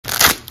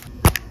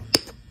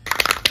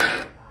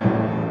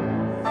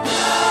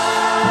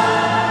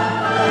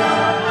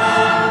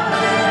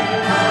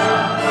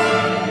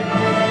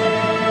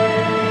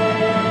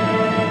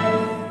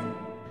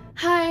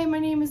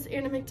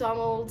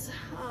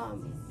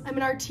I'm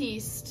an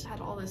artiste.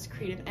 Had all this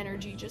creative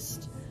energy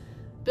just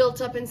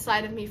built up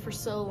inside of me for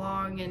so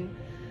long, and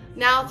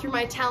now through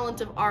my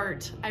talent of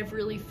art, I've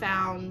really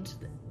found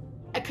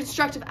a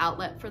constructive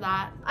outlet for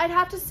that. I'd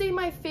have to say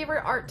my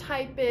favorite art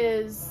type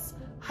is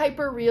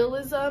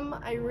hyper-realism.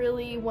 I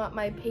really want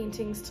my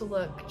paintings to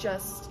look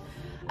just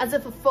as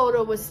if a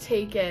photo was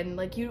taken.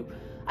 Like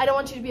I don't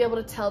want you to be able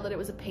to tell that it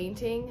was a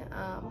painting.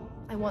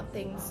 I want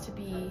things to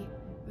be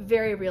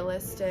very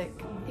realistic.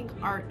 I think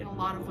art in a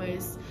lot of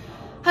ways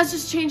has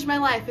just changed my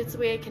life. It's the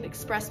way I can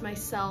express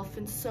myself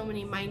in so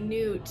many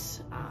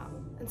minute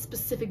and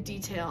specific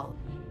detail.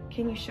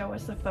 Can you show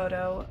us a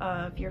photo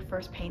of your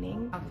first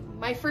painting?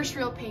 My first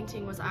real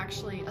painting was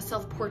actually a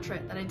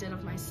self-portrait that I did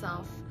of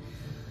myself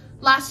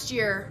last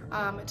year.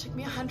 It took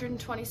me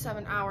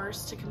 127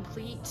 hours to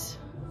complete.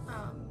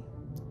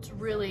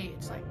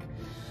 It's like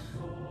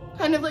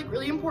kind of like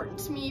really important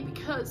to me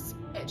because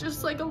it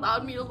just like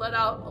allowed me to let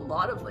out a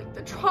lot of like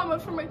the trauma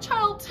from my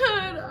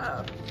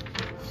childhood.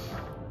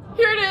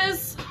 Here it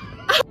is.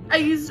 I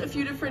used a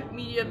few different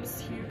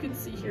mediums. You can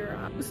see here.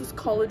 This is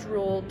college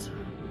rolled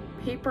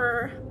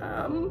paper,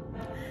 and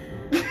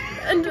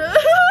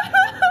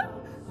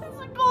it's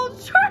a gold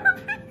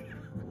Sharpie.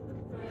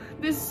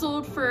 This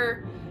sold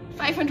for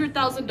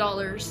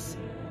 $500,000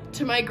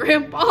 to my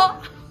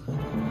grandpa.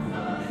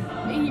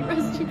 May he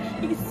rest in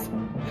peace.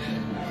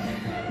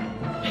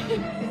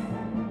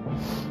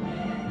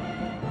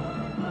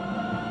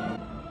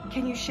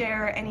 Can you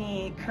share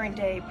any current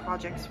day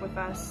projects with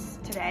us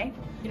today?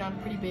 On a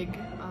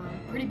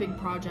pretty big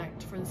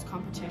project for this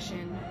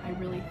competition. I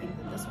really think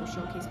that this will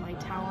showcase my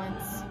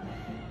talents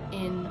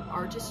in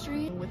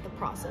artistry with the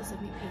process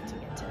of me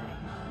painting it today.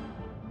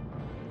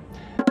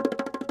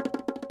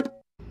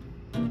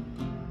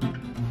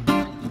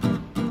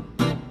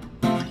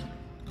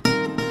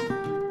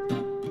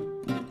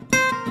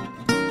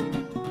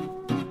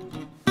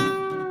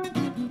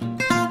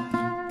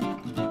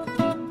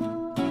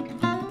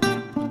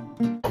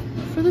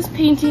 For this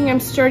painting, I'm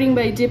starting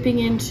by dipping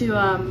into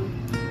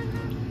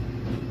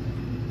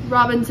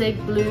Robin's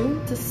Egg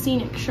Blue. It's a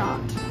scenic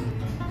shot.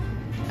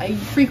 I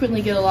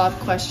frequently get a lot of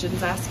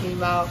questions asking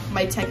about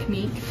my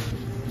technique.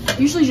 I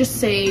usually just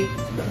say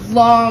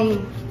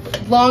long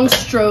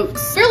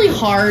strokes, fairly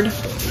hard,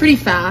 pretty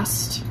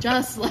fast,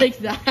 just like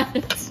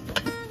that.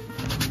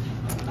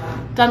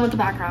 Done with the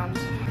background.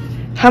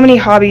 How many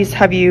hobbies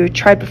have you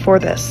tried before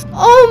this?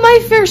 Oh,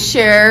 my fair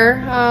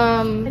share.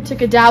 I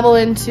took a dabble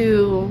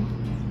into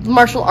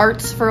martial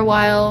arts for a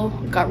while,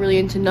 got really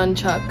into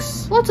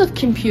nunchucks, lots of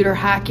computer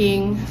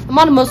hacking. I'm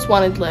on a most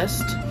wanted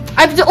list.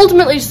 I've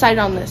ultimately decided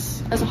on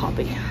this as a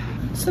hobby.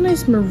 It's a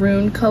nice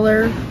maroon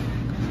color,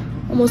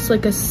 almost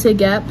like a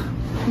SigEp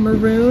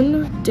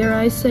maroon, dare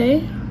I say.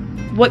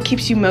 What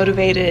keeps you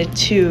motivated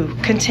to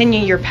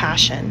continue your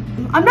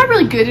passion? I'm not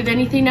really good at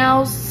anything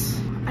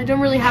else. I don't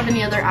really have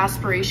any other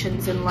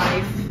aspirations in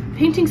life.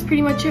 Painting's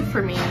pretty much it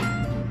for me.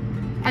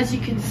 As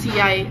you can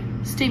see, I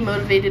stay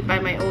motivated by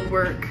my own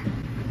work.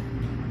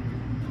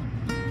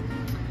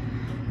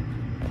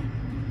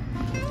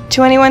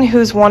 To anyone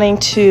who's wanting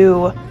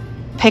to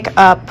pick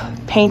up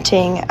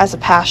painting as a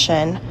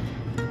passion,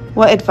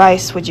 what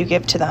advice would you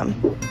give to them?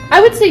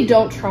 I would say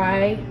don't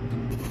try.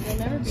 It'll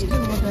never be a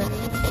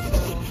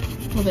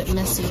little bit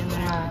messy in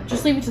there.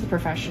 Just leave it to the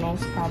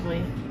professionals,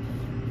 probably.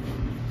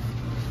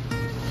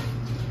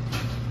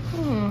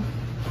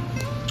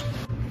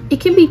 It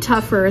can be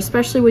tougher,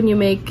 especially when you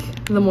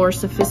make the more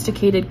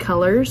sophisticated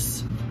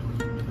colors,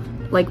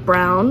 like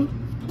brown.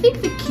 I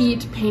think the key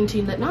to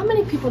painting that not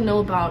many people know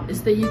about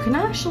is that you can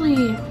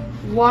actually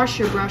wash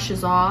your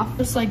brushes off,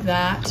 just like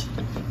that.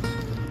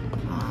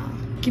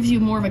 Gives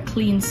you more of a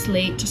clean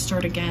slate to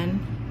start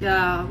again.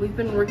 Yeah, we've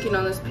been working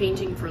on this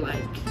painting for like,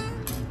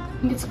 I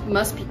think it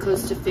must be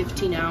close to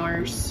 15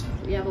 hours.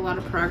 We have a lot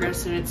of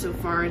progress in it so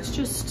far. It's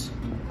just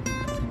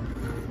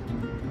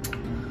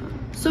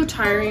so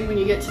tiring when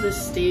you get to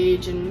this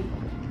stage and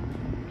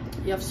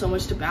you have so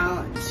much to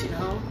balance, you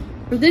know?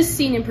 For this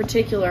scene in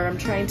particular, I'm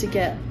trying to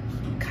get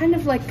kind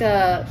of like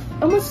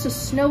almost a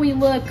snowy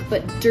look,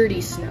 but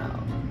dirty snow.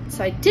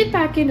 So I dip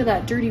back into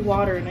that dirty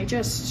water and I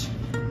just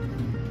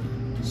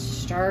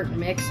start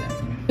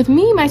mixing. With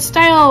me, my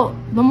style,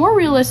 the more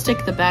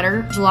realistic, the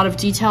better. There's a lot of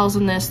details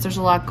in this. There's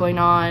a lot going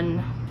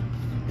on.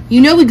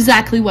 You know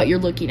exactly what you're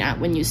looking at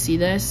when you see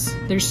this.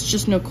 There's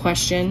just no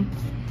question.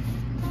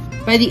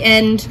 By the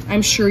end,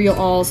 I'm sure you'll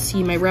all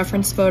see my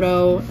reference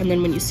photo, and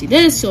then when you see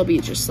this, you'll be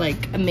just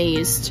like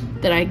amazed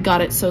that I got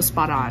it so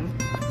spot on.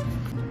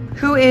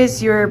 Who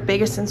is your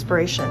biggest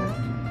inspiration?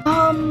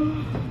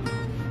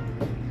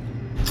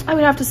 I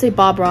would have to say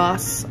Bob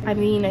Ross. I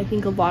mean, I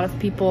think a lot of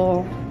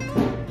people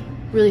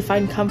really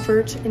find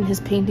comfort in his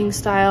painting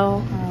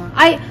style.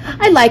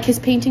 I like his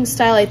painting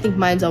style. I think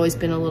mine's always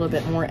been a little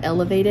bit more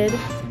elevated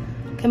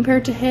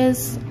compared to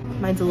his.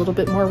 Mine's a little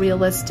bit more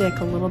realistic,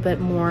 a little bit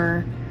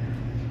more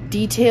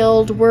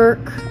detailed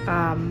work.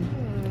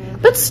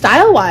 But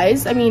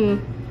style-wise, I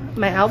mean,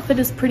 my outfit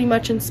is pretty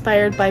much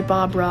inspired by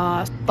Bob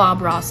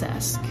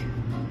Ross-esque.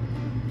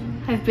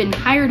 I've been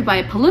hired by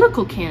a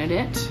political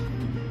candidate,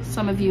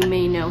 Some of you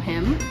may know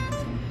him.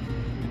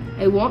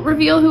 I won't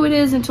reveal who it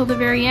is until the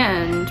very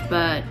end,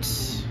 but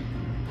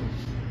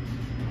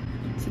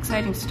it's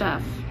exciting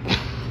stuff.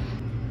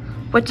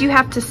 What do you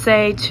have to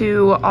say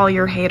to all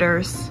your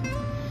haters?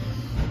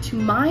 To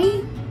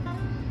my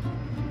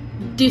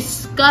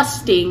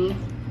disgusting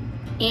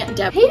Aunt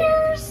Deb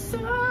haters,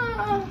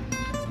 I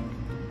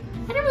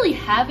don't really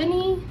have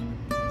any.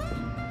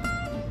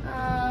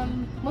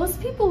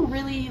 Most people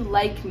really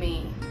like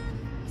me,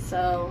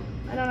 so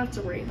I don't have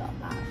to worry about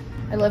that.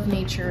 I love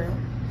nature.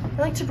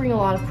 I like to bring a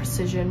lot of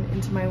precision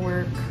into my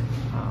work.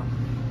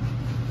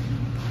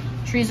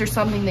 Trees are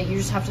something that you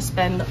just have to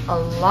spend a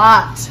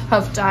lot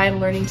of time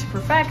learning to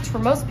perfect for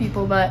most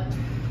people, but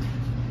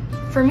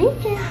for me,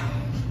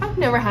 I've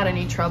never had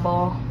any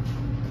trouble.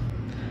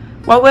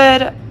 What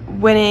would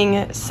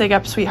winning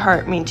SigEp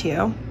Sweetheart mean to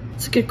you?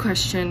 It's a good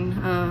question.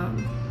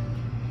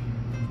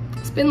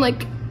 It's been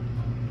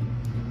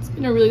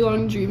a really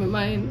long dream of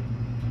mine.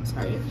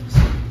 Sorry,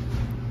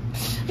 I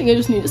think I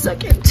just need a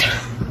second.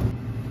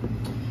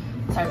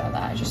 Sorry about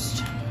that.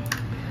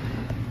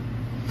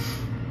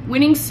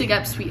 Winning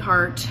SigEp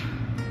Sweetheart.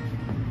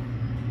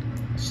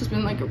 It's just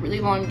been like a really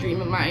long dream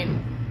of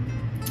mine.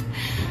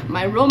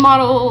 My role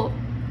model,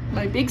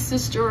 my big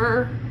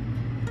sister,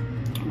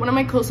 one of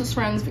my closest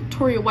friends,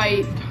 Victoria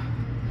White,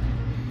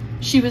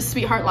 she was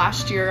Sweetheart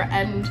last year,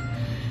 and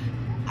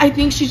I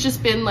think she's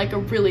just been like a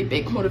really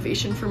big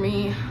motivation for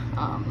me.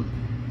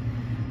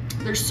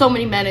 There's so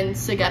many men in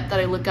SigEp that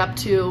I look up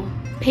to.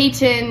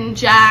 Peyton,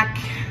 Jack,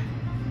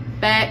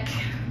 Beck,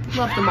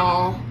 love them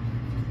all.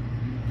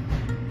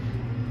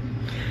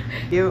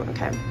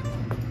 Okay.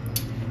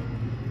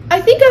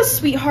 I think as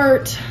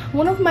Sweetheart,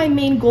 one of my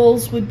main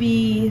goals would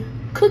be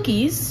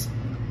cookies.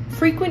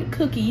 Frequent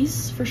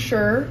cookies, for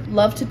sure.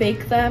 Love to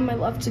bake them. I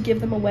love to give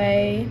them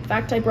away. In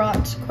fact, I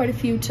brought quite a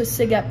few to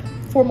SigEp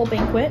formal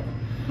banquet.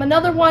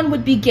 Another one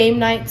would be game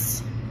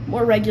nights,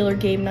 more regular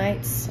game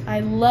nights. I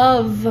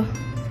love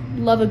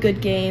a good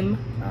game,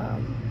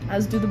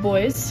 as do the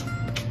boys.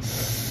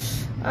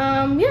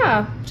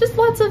 Yeah, just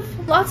lots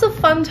of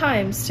fun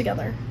times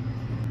together.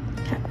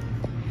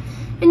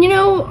 And you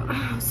know,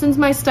 since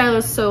my style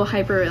is so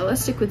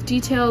hyper-realistic with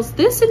details,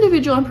 this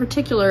individual in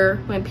particular,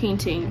 when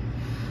painting,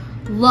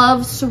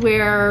 loves to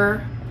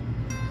wear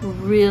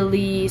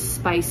really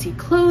spicy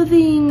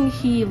clothing.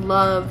 He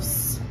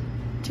loves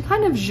to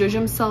kind of zhuzh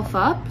himself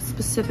up,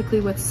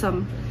 specifically with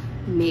some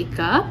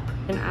makeup,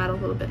 and add a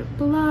little bit of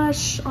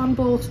blush on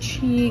both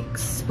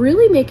cheeks.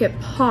 Really make it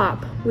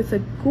pop with a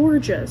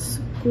gorgeous,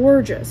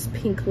 gorgeous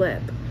pink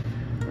lip.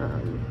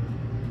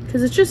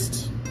 Because it's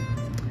just,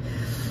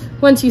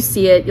 once you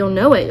see it, you'll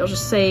know it. You'll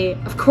just say,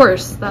 of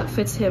course, that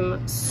fits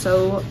him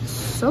so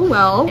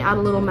well. Add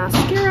a little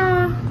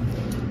mascara,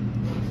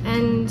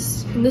 and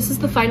this is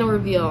the final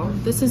reveal.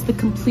 This is the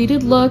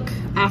completed look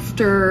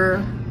after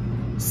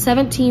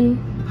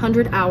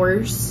 1,700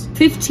 hours,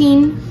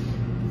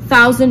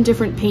 15,000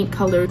 different paint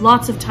colors,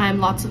 lots of time,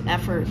 lots of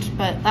effort,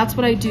 but that's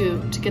what I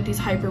do to get these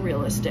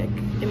hyper-realistic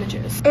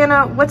images.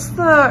 Anna, what's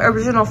the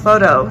original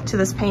photo to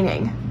this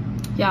painting?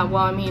 Yeah,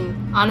 well, I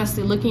mean,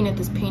 honestly, looking at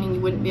this painting,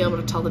 you wouldn't be able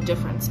to tell the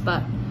difference,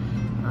 but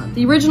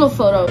the original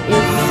photo is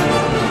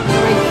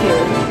right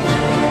here.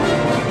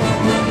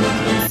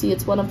 You can see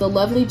it's one of the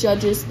lovely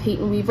judges,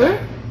 Peyton Weaver.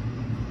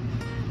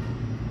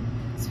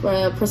 It's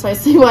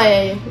precisely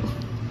why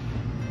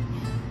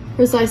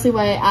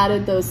I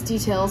added those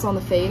details on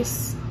the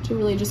face, to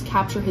really just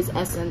capture his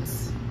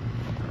essence.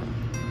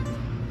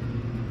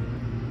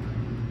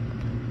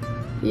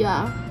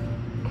 Yeah.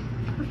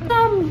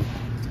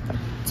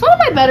 It's one of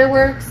my better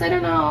works. I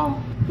don't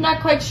know. I'm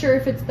not quite sure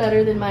if it's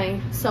better than my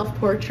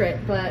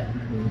self-portrait, but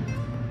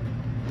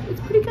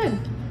it's pretty good.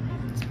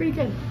 It's pretty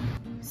good.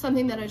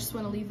 Something that I just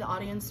want to leave the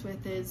audience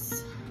with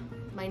is,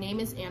 my name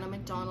is Anna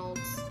McDonald.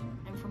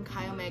 I'm from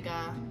Chi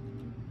Omega,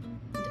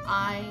 and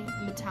I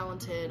am a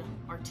talented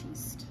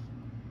artiste.